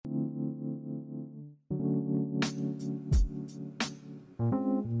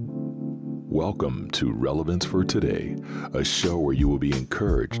Welcome to Relevance for Today, a show where you will be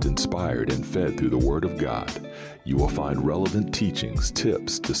encouraged, inspired, and fed through the Word of God. You will find relevant teachings,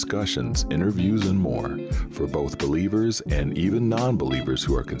 tips, discussions, interviews, and more for both believers and even non-believers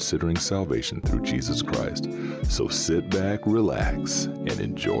who are considering salvation through Jesus Christ. So sit back, relax, and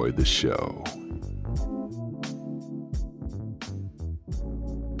enjoy the show.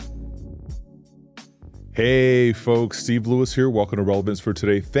 Hey folks, Steve Lewis here. Welcome to Relevance for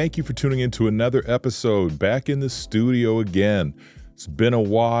Today. Thank you for tuning in to another episode. Back in the studio again. It's been a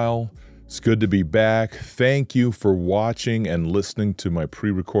while. It's good to be back. Thank you for watching and listening to my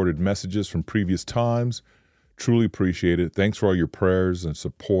pre-recorded messages from previous times. Truly appreciate it. Thanks for all your prayers and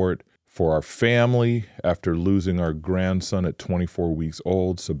support for our family after losing our grandson at 24 weeks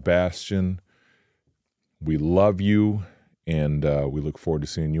old, Sebastian. We love you and we look forward to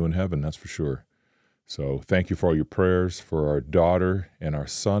seeing you in heaven, that's for sure. So thank you for all your prayers for our daughter and our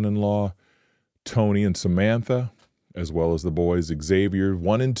son-in-law, Tony and Samantha, as well as the boys, Xavier,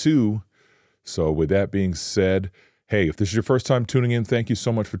 1 and 2. So with that being said, hey, if this is your first time tuning in, thank you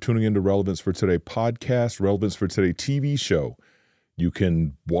so much for tuning in to Relevance for Today podcast, Relevance for Today TV show. You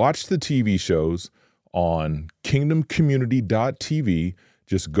can watch the TV shows on kingdomcommunity.tv.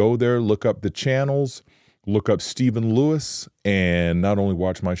 Just go there, look up the channels, look up Stephen Lewis, and not only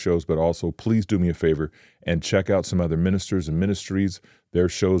watch my shows, but also please do me a favor and check out some other ministers and ministries. Their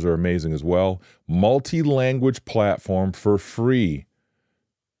shows are amazing as well. Multi-language platform for free.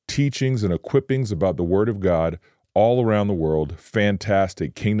 Teachings and equippings about the Word of God all around the world.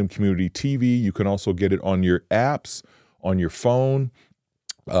 Fantastic. Kingdom Community TV. You can also get it on your apps, on your phone,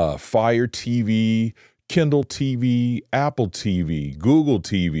 Fire TV, Kindle TV, Apple TV, Google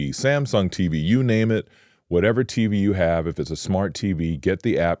TV, Samsung TV, you name it. Whatever TV you have, if it's a smart TV, get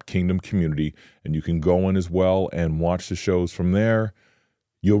the app Kingdom Community, and you can go in as well and watch the shows from there.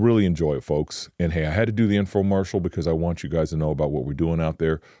 You'll really enjoy it, folks. And hey, I had to do the infomercial because I want you guys to know about what we're doing out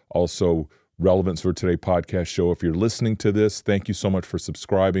there. Also, Relevance for Today podcast show. If you're listening to this, thank you so much for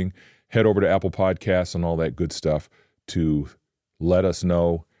subscribing. Head over to Apple Podcasts and all that good stuff to let us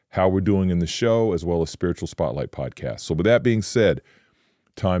know how we're doing in the show, as well as Spiritual Spotlight podcast. So with that being said,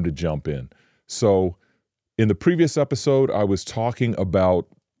 time to jump in. So in the previous episode, I was talking about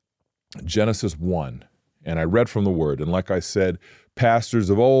Genesis 1, and I read from the Word. And like I said,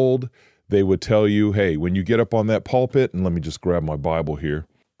 pastors of old, they would tell you, hey, when you get up on that pulpit, and let me just grab my Bible here.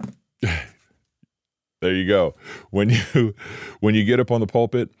 There you go. When you get up on the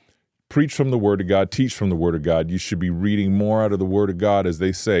pulpit, preach from the Word of God, teach from the Word of God. You should be reading more out of the Word of God, as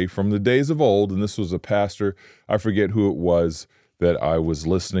they say, from the days of old. And this was a pastor, I forget who it was that I was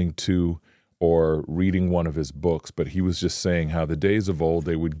listening to or reading one of his books, but he was just saying how the days of old,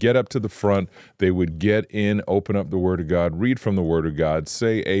 they would get up to the front, they would get in, open up the Word of God, read from the Word of God,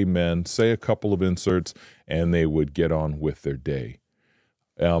 say amen, say a couple of inserts, and they would get on with their day.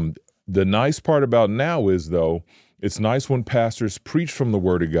 The nice part about now is, though, it's nice when pastors preach from the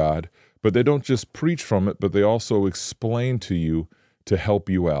Word of God, but they don't just preach from it, but they also explain to you to help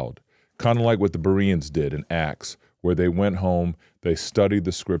you out. Kind of like what the Bereans did in Acts, where they went home, they studied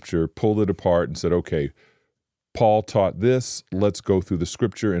the Scripture, pulled it apart, and said, okay, Paul taught this, let's go through the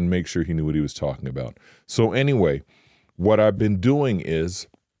Scripture and make sure he knew what he was talking about. So anyway, what I've been doing is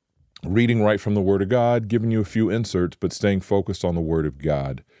reading right from the Word of God, giving you a few inserts, but staying focused on the Word of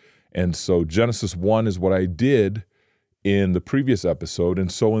God. And so Genesis 1 is what I did in the previous episode.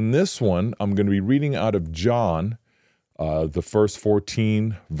 And so in this one, I'm going to be reading out of John, the first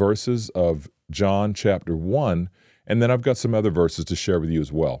 14 verses of John chapter 1. And then I've got some other verses to share with you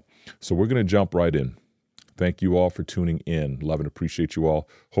as well. So we're going to jump right in. Thank you all for tuning in. Love and appreciate you all.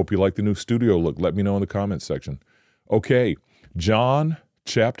 Hope you like the new studio look. Let me know in the comments section. Okay, John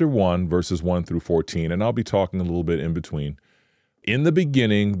chapter 1, verses 1 through 14. And I'll be talking a little bit in between. In the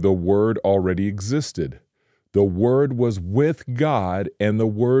beginning, the Word already existed. The Word was with God, and the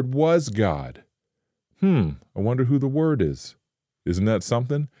Word was God. I wonder who the Word is. Isn't that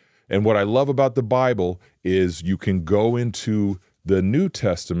something? And what I love about the Bible is you can go into the New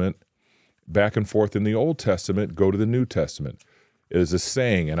Testament, back and forth in the Old Testament, go to the New Testament. It is a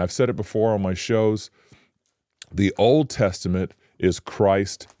saying, and I've said it before on my shows, the Old Testament is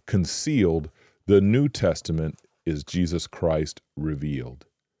Christ concealed. The New Testament is Jesus Christ revealed.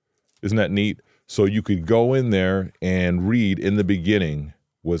 Isn't that neat? So you could go in there and read, in the beginning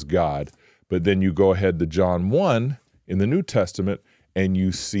was God, but then you go ahead to John 1 in the New Testament, and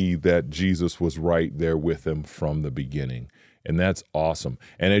you see that Jesus was right there with him from the beginning. And that's awesome.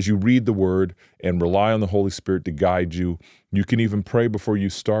 And as you read the Word and rely on the Holy Spirit to guide you, you can even pray before you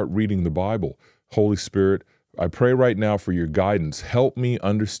start reading the Bible. Holy Spirit, I pray right now for your guidance. Help me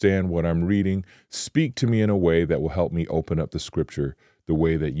understand what I'm reading. Speak to me in a way that will help me open up the scripture the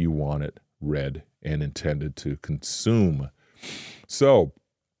way that you want it read and intended to consume. So,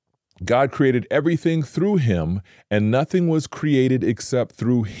 God created everything through him, and nothing was created except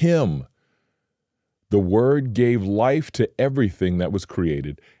through him. The Word gave life to everything that was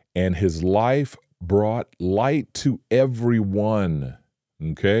created, and his life brought light to everyone.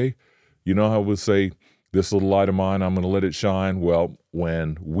 Okay? You know how we'll say, this little light of mine, I'm going to let it shine. Well,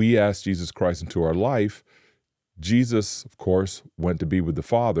 when we ask Jesus Christ into our life, Jesus, of course, went to be with the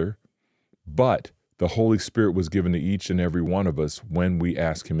Father, but the Holy Spirit was given to each and every one of us when we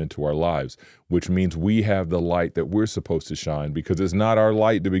ask him into our lives, which means we have the light that we're supposed to shine because it's not our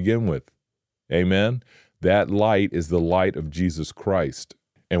light to begin with. Amen? That light is the light of Jesus Christ,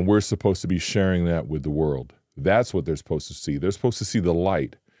 and we're supposed to be sharing that with the world. That's what they're supposed to see. They're supposed to see the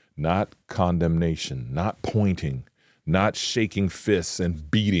light, not condemnation, not pointing, not shaking fists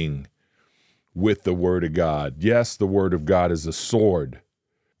and beating with the Word of God. Yes, the Word of God is a sword,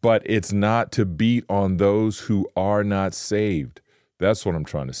 but it's not to beat on those who are not saved. That's what I'm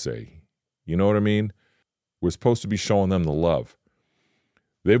trying to say. You know what I mean? We're supposed to be showing them the love.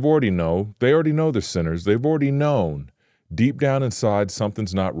 They already know they're sinners. They've already known deep down inside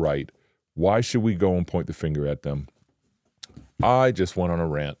something's not right. Why should we go and point the finger at them? I just went on a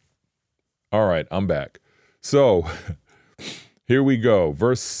rant. All right, I'm back. So here we go.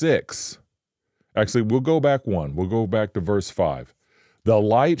 Verse 6. Actually, we'll go back one. We'll go back to verse 5. The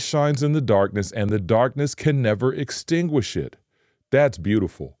light shines in the darkness, and the darkness can never extinguish it. That's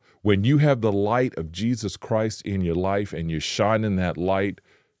beautiful. When you have the light of Jesus Christ in your life and you're shining that light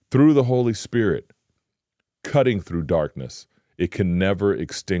through the Holy Spirit, cutting through darkness, it can never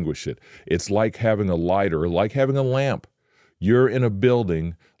extinguish it. It's like having a lighter, like having a lamp. You're in a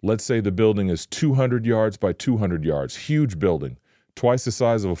building. Let's say the building is 200 yards by 200 yards, huge building, twice the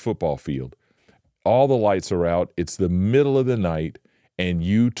size of a football field. All the lights are out. It's the middle of the night, and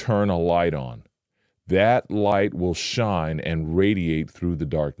you turn a light on. That light will shine and radiate through the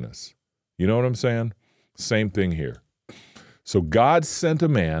darkness. You know what I'm saying? Same thing here. So God sent a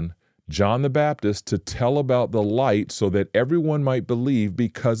man, John the Baptist, to tell about the light so that everyone might believe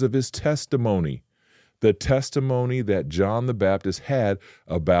because of his testimony. The testimony that John the Baptist had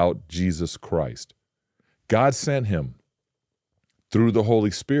about Jesus Christ. God sent him. Through the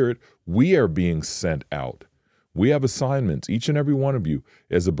Holy Spirit, we are being sent out. We have assignments, each and every one of you.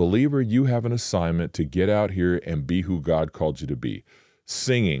 As a believer, you have an assignment to get out here and be who God called you to be.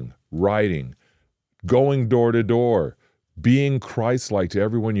 Singing, writing, going door to door, being Christ-like to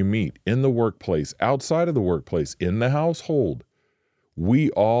everyone you meet, in the workplace, outside of the workplace, in the household. We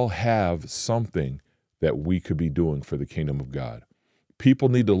all have something that we could be doing for the kingdom of God. People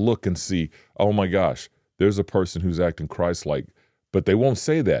need to look and see, oh my gosh, there's a person who's acting Christ-like, but they won't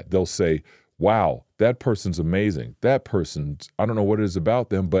say that. They'll say, wow, that person's amazing. That person's, I don't know what it is about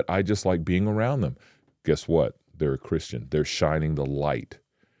them, but I just like being around them. Guess what? They're a Christian. They're shining the light.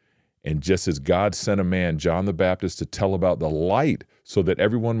 And just as God sent a man, John the Baptist, to tell about the light so that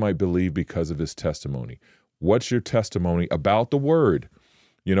everyone might believe because of his testimony. What's your testimony about the word?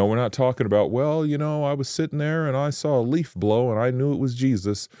 You know, we're not talking about, well, you know, I was sitting there and I saw a leaf blow and I knew it was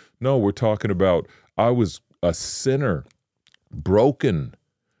Jesus. No, we're talking about I was a sinner, broken,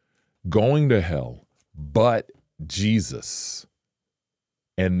 going to hell, but Jesus.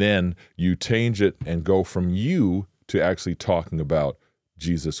 And then you change it and go from you to actually talking about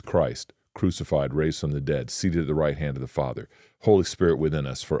Jesus Christ, crucified, raised from the dead, seated at the right hand of the Father, Holy Spirit within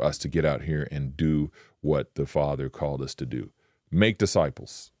us for us to get out here and do what the Father called us to do. Make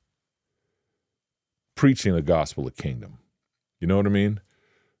disciples. Preaching the gospel of kingdom. You know what I mean?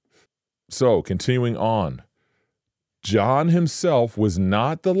 So, continuing on. John himself was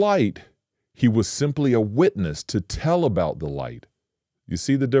not the light. He was simply a witness to tell about the light. You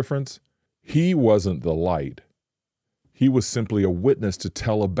see the difference? He wasn't the light. He was simply a witness to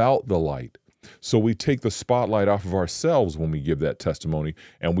tell about the light. So we take the spotlight off of ourselves when we give that testimony,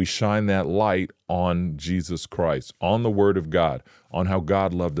 and we shine that light on Jesus Christ, on the Word of God, on how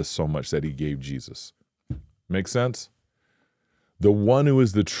God loved us so much that he gave Jesus. Make sense? The one who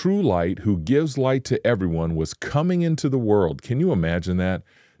is the true light, who gives light to everyone, was coming into the world. Can you imagine that?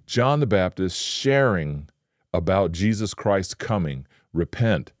 John the Baptist sharing about Jesus Christ coming.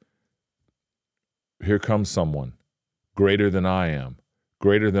 Repent. Here comes someone greater than I am,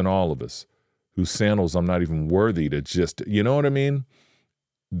 greater than all of us, whose sandals I'm not even worthy to just, you know what I mean?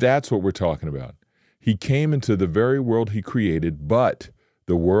 That's what we're talking about. He came into the very world he created, but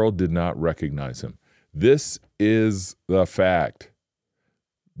the world did not recognize him. This is the fact.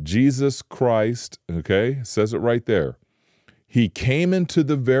 Jesus Christ, okay, it says it right there. He came into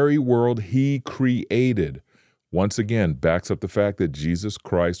the very world he created. Once again, backs up the fact that Jesus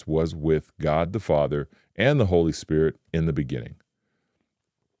Christ was with God the Father and the Holy Spirit in the beginning.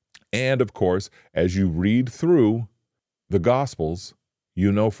 And of course, as you read through the Gospels,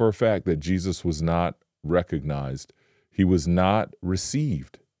 you know for a fact that Jesus was not recognized. He was not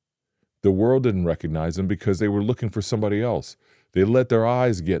received. The world didn't recognize him because they were looking for somebody else. They let their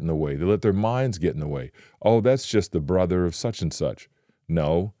eyes get in the way. They let their minds get in the way. Oh, that's just the brother of such and such.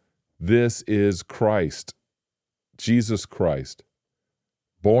 No, this is Christ, Jesus Christ,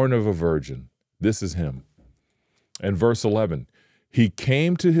 born of a virgin. This is him. And verse 11, he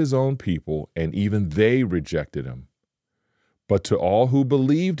came to his own people, and even they rejected him. But to all who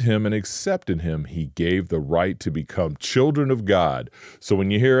believed him and accepted him, he gave the right to become children of God. So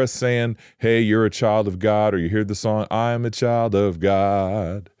when you hear us saying, hey, you're a child of God, or you hear the song, I'm a child of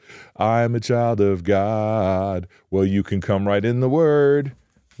God, I'm a child of God, well, you can come right in the word.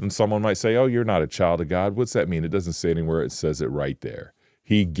 And someone might say, oh, you're not a child of God. What's that mean? It doesn't say anywhere. It says it right there.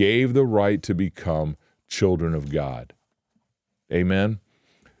 He gave the right to become children of God. Amen.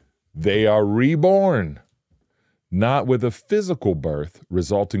 They are reborn. Not with a physical birth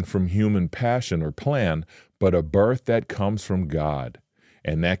resulting from human passion or plan, but a birth that comes from God.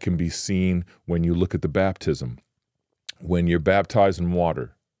 And that can be seen when you look at the baptism. When you're baptized in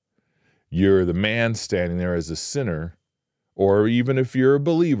water, you're the man standing there as a sinner, or even if you're a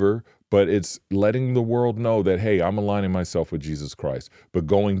believer, but it's letting the world know that, hey, I'm aligning myself with Jesus Christ. But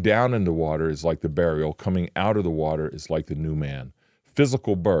going down into water is like the burial. Coming out of the water is like the new man.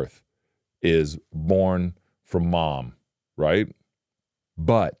 Physical birth is born from mom, right?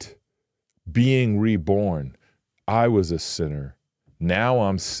 But being reborn, I was a sinner. Now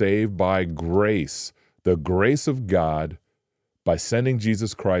I'm saved by grace, the grace of God, by sending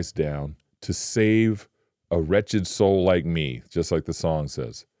Jesus Christ down to save a wretched soul like me, just like the song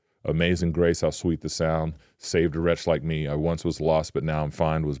says. Amazing grace, how sweet the sound, saved a wretch like me. I once was lost, but now I'm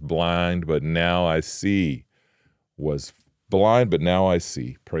found, was blind, but now I see. Was blind, but now I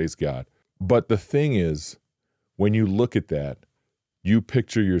see. Praise God. But the thing is, when you look at that, you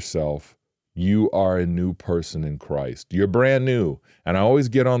picture yourself, you are a new person in Christ. You're brand new. And I always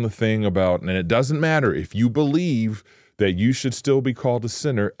get on the thing about, and it doesn't matter if you believe that you should still be called a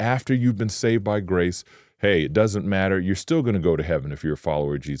sinner after you've been saved by grace. Hey, it doesn't matter. You're still going to go to heaven if you're a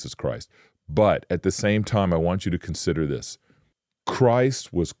follower of Jesus Christ. But at the same time, I want you to consider this.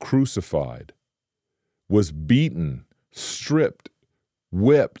 Christ was crucified, was beaten, stripped,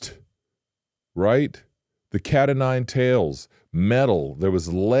 whipped, right? The cat o' nine tails, metal. There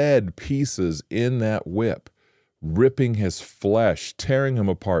was lead pieces in that whip, ripping his flesh, tearing him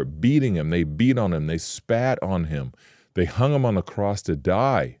apart, beating him. They beat on him. They spat on him. They hung him on the cross to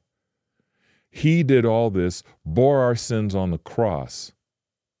die. He did all this, bore our sins on the cross.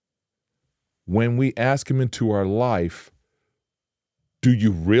 When we ask him into our life, do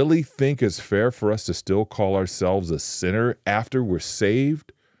you really think it's fair for us to still call ourselves a sinner after we're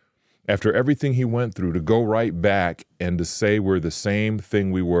saved? After everything he went through, to go right back and to say we're the same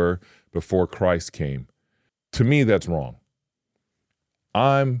thing we were before Christ came. To me, that's wrong.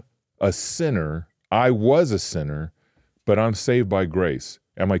 I'm a sinner. I was a sinner, but I'm saved by grace.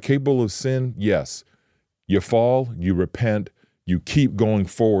 Am I capable of sin? Yes. You fall, you repent, you keep going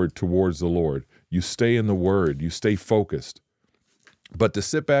forward towards the Lord. You stay in the Word, you stay focused. But to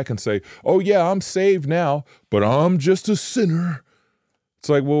sit back and say, oh yeah, I'm saved now, but I'm just a sinner. It's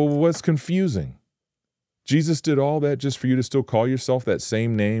like, well, what's confusing? Jesus did all that just for you to still call yourself that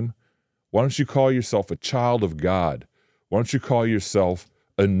same name? Why don't you call yourself a child of God? Why don't you call yourself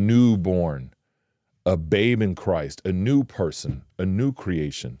a newborn, a babe in Christ, a new person, a new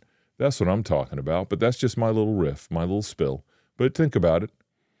creation? That's what I'm talking about, but that's just my little riff, my little spill. But think about it.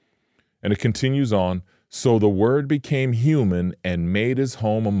 And it continues on. So the Word became human and made his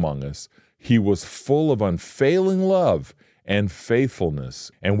home among us. He was full of unfailing love and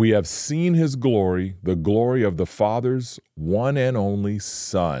faithfulness, and we have seen his glory, the glory of the Father's one and only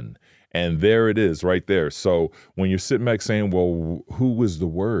Son. And there it is right there. So when you're sitting back saying, well, who was the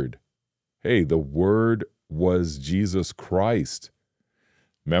Word? Hey, the Word was Jesus Christ.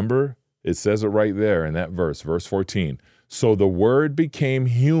 Remember, it says it right there in that verse 14. So the Word became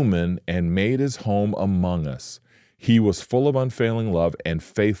human and made his home among us. He was full of unfailing love and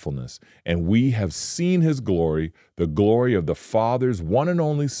faithfulness, and we have seen his glory, the glory of the Father's one and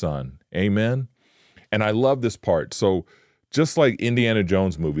only Son. Amen? And I love this part. So just like Indiana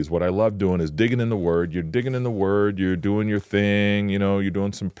Jones movies, what I love doing is digging in the Word. You're digging in the Word. You're doing your thing. You're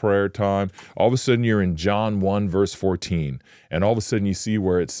doing some prayer time. All of a sudden, you're in John 1, verse 14. And all of a sudden, you see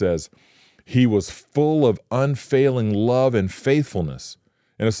where it says, he was full of unfailing love and faithfulness.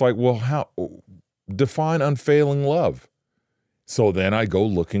 And it's like, well, how define unfailing love? So then I go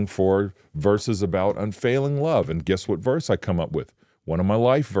looking for verses about unfailing love. And guess what verse I come up with? One of my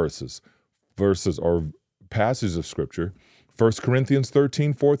life verses or passages of Scripture, 1 Corinthians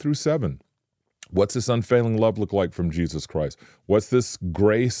 13, 4 through 7. What's this unfailing love look like from Jesus Christ? What's this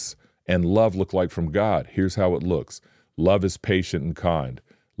grace and love look like from God? Here's how it looks. Love is patient and kind.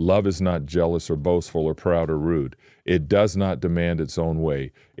 Love is not jealous or boastful or proud or rude. It does not demand its own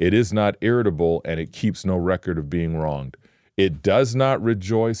way. It is not irritable, and it keeps no record of being wronged. It does not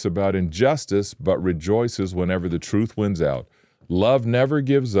rejoice about injustice, but rejoices whenever the truth wins out. Love never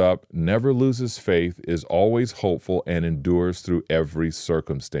gives up, never loses faith, is always hopeful, and endures through every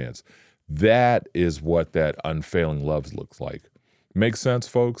circumstance. That is what that unfailing love looks like. Make sense,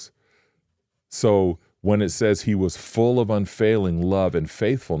 folks? So when it says he was full of unfailing love and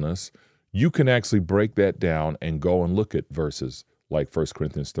faithfulness, you can actually break that down and go and look at verses like 1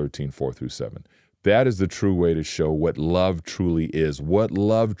 Corinthians 13, 4 through 7. That is the true way to show what love truly is, what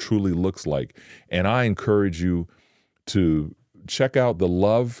love truly looks like. And I encourage you to check out the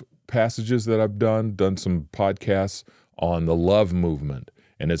love passages that I've done some podcasts on the love movement.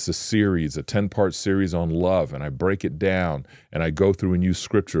 And it's a series, a 10-part series on love. And I break it down and I go through and use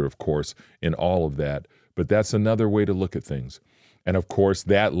scripture, of course, in all of that. But that's another way to look at things. And of course,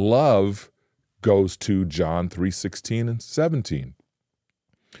 that love goes to John 3:16 and 17.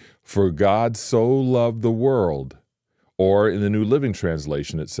 For God so loved the world, or in the New Living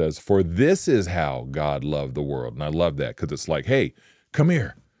Translation, it says, for this is how God loved the world. And I love that because it's like, hey, come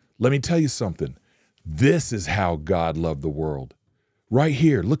here. Let me tell you something. This is how God loved the world. Right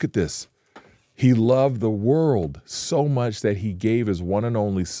here, look at this. He loved the world so much that he gave his one and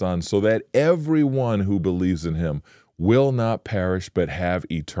only Son so that everyone who believes in him will not perish but have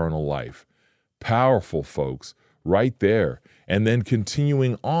eternal life. Powerful, folks, right there. And then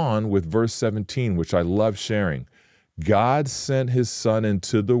continuing on with verse 17, which I love sharing. God sent his Son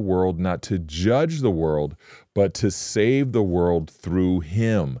into the world not to judge the world, but to save the world through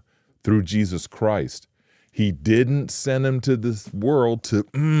him, through Jesus Christ. He didn't send him to this world to,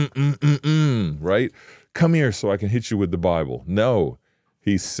 right? Come here so I can hit you with the Bible. No,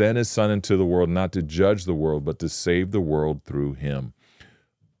 he sent his Son into the world not to judge the world, but to save the world through him.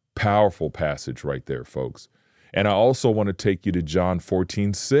 Powerful passage right there, folks. And I also want to take you to John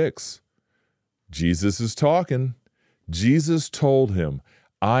 14:6. Jesus is talking. Jesus told him,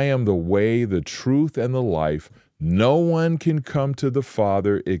 I am the way, the truth, and the life. No one can come to the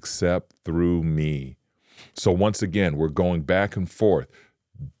Father except through me. So once again, we're going back and forth.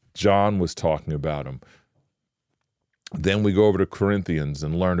 John was talking about him. Then we go over to Corinthians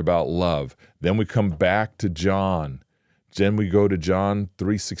and learn about love. Then we come back to John. Then we go to John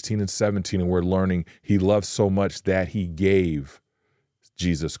 3:16 and 17, and we're learning he loved so much that he gave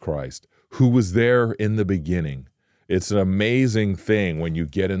Jesus Christ, who was there in the beginning. It's an amazing thing when you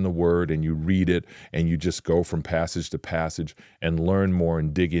get in the Word and you read it and you just go from passage to passage and learn more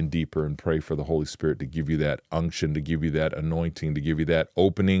and dig in deeper and pray for the Holy Spirit to give you that unction, to give you that anointing, to give you that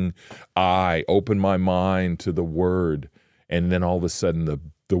opening eye, open my mind to the Word. And then all of a sudden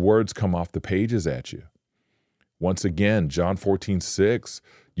the words come off the pages at you. Once again, John 14:6,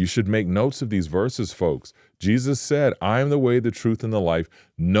 you should make notes of these verses, folks. Jesus said, I am the way, the truth, and the life.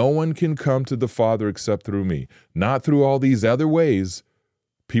 No one can come to the Father except through me. Not through all these other ways.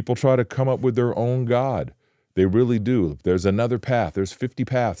 People try to come up with their own God. They really do. There's another path. There's 50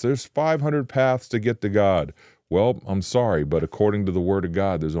 paths. There's 500 paths to get to God. Well, I'm sorry, but according to the Word of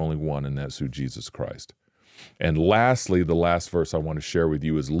God, there's only one, and that's through Jesus Christ. And lastly, the last verse I want to share with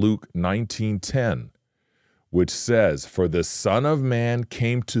you is Luke 19:10. Which says, for the Son of Man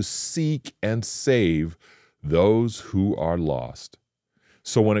came to seek and save those who are lost.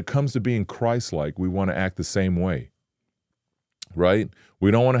 So when it comes to being Christ-like, we want to act the same way, right?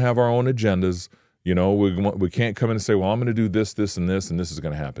 We don't want to have our own agendas. We can't come in and say, well, I'm going to do this, this, and this is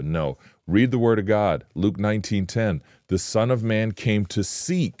going to happen. No, read the Word of God. Luke 19:10, the Son of Man came to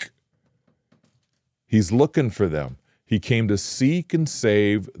seek. He's looking for them. He came to seek and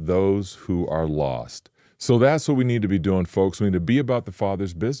save those who are lost. So that's what we need to be doing, folks. We need to be about the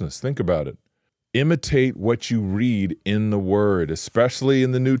Father's business. Think about it. Imitate what you read in the Word, especially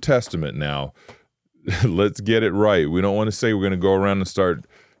in the New Testament now. Let's get it right. We don't want to say we're going to go around and start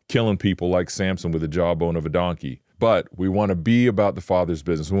killing people like Samson with the jawbone of a donkey. But we want to be about the Father's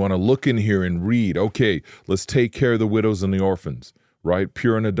business. We want to look in here and read, okay, let's take care of the widows and the orphans, right?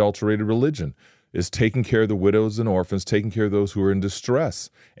 Pure and adulterated religion is taking care of the widows and orphans, taking care of those who are in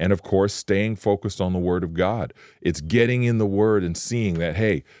distress. And of course, staying focused on the Word of God. It's getting in the Word and seeing that,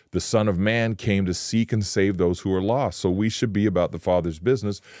 hey, the Son of Man came to seek and save those who are lost. So we should be about the Father's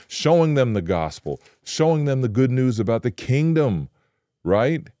business, showing them the gospel, showing them the good news about the kingdom,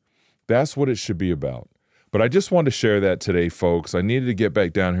 right? That's what it should be about. But I just wanted to share that today, folks. I needed to get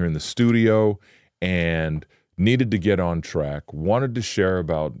back down here in the studio and needed to get on track. Wanted to share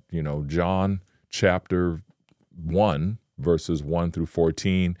about, John chapter 1, verses 1 through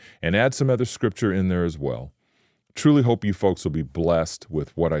 14, and add some other scripture in there as well. Truly hope you folks will be blessed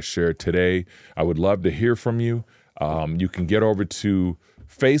with what I shared today. I would love to hear from you. You can get over to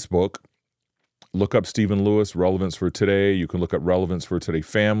Facebook, look up Stephen Lewis, Relevance for Today. You can look up Relevance for Today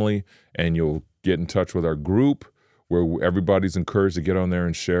Family, and you'll get in touch with our group where everybody's encouraged to get on there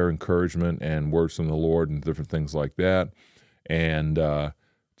and share encouragement and words from the Lord and different things like that. And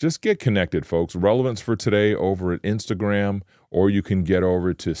just get connected, folks. Relevance for Today over at Instagram, or you can get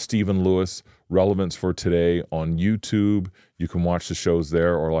over to Stephen Lewis, Relevance for Today on YouTube. You can watch the shows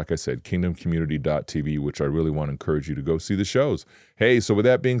there, or like I said, kingdomcommunity.tv, which I really want to encourage you to go see the shows. Hey, so with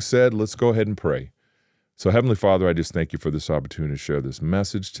that being said, let's go ahead and pray. So Heavenly Father, I just thank you for this opportunity to share this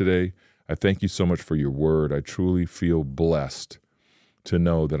message today. I thank you so much for your word. I truly feel blessed to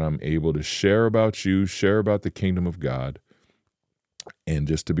know that I'm able to share about you, share about the kingdom of God, and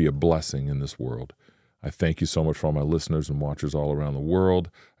just to be a blessing in this world. I thank you so much for all my listeners and watchers all around the world.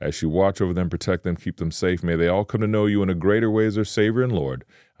 As you watch over them, protect them, keep them safe. May they all come to know you in a greater way as their Savior and Lord.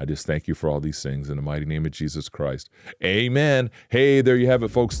 I just thank you for all these things in the mighty name of Jesus Christ. Amen. Hey, there you have it,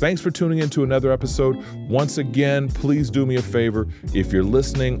 folks. Thanks for tuning in to another episode. Once again, please do me a favor. If you're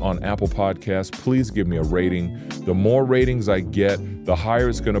listening on Apple Podcasts, please give me a rating. The more ratings I get, the higher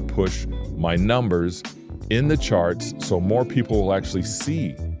it's going to push my numbers in the charts so more people will actually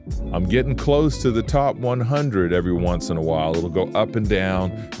see. I'm getting close to the top 100 every once in a while. It'll go up and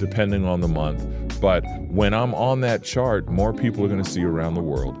down depending on the month. But when I'm on that chart, more people are going to see around the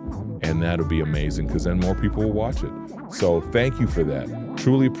world. And that'll be amazing because then more people will watch it. So thank you for that.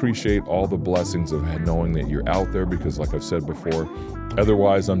 Truly appreciate all the blessings of knowing that you're out there because like I've said before,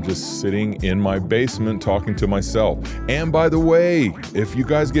 otherwise I'm just sitting in my basement talking to myself. And by the way, if you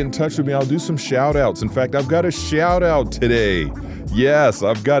guys get in touch with me, I'll do some shout outs. In fact, I've got a shout out today. Yes,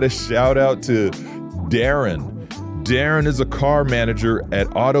 I've got a shout out to Darren. Darren is a car manager at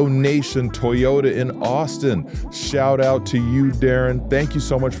AutoNation Toyota in Austin. Shout out to you, Darren. Thank you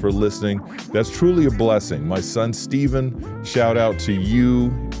so much for listening. That's truly a blessing. My son, Stephen, shout out to you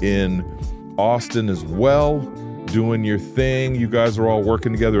in Austin as well, doing your thing. You guys are all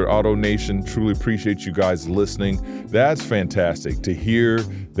working together at AutoNation. Truly appreciate you guys listening. That's fantastic to hear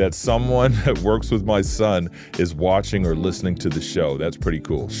that someone that works with my son is watching or listening to the show. That's pretty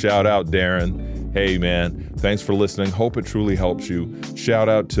cool. Shout out, Darren. Hey, man, thanks for listening. Hope it truly helps you. Shout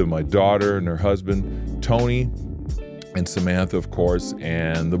out to my daughter and her husband, Tony, and Samantha, of course,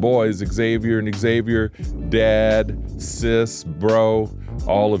 and the boys, Xavier and Xavier, Dad, Sis, Bro,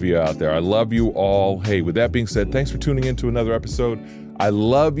 all of you out there. I love you all. Hey, with that being said, thanks for tuning in to another episode. I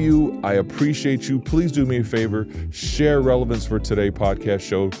love you. I appreciate you. Please do me a favor. Share Relevance for Today podcast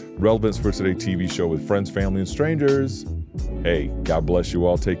show, Relevance for Today TV show with friends, family, and strangers. Hey, God bless you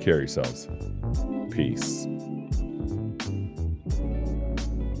all. Take care of yourselves. Peace.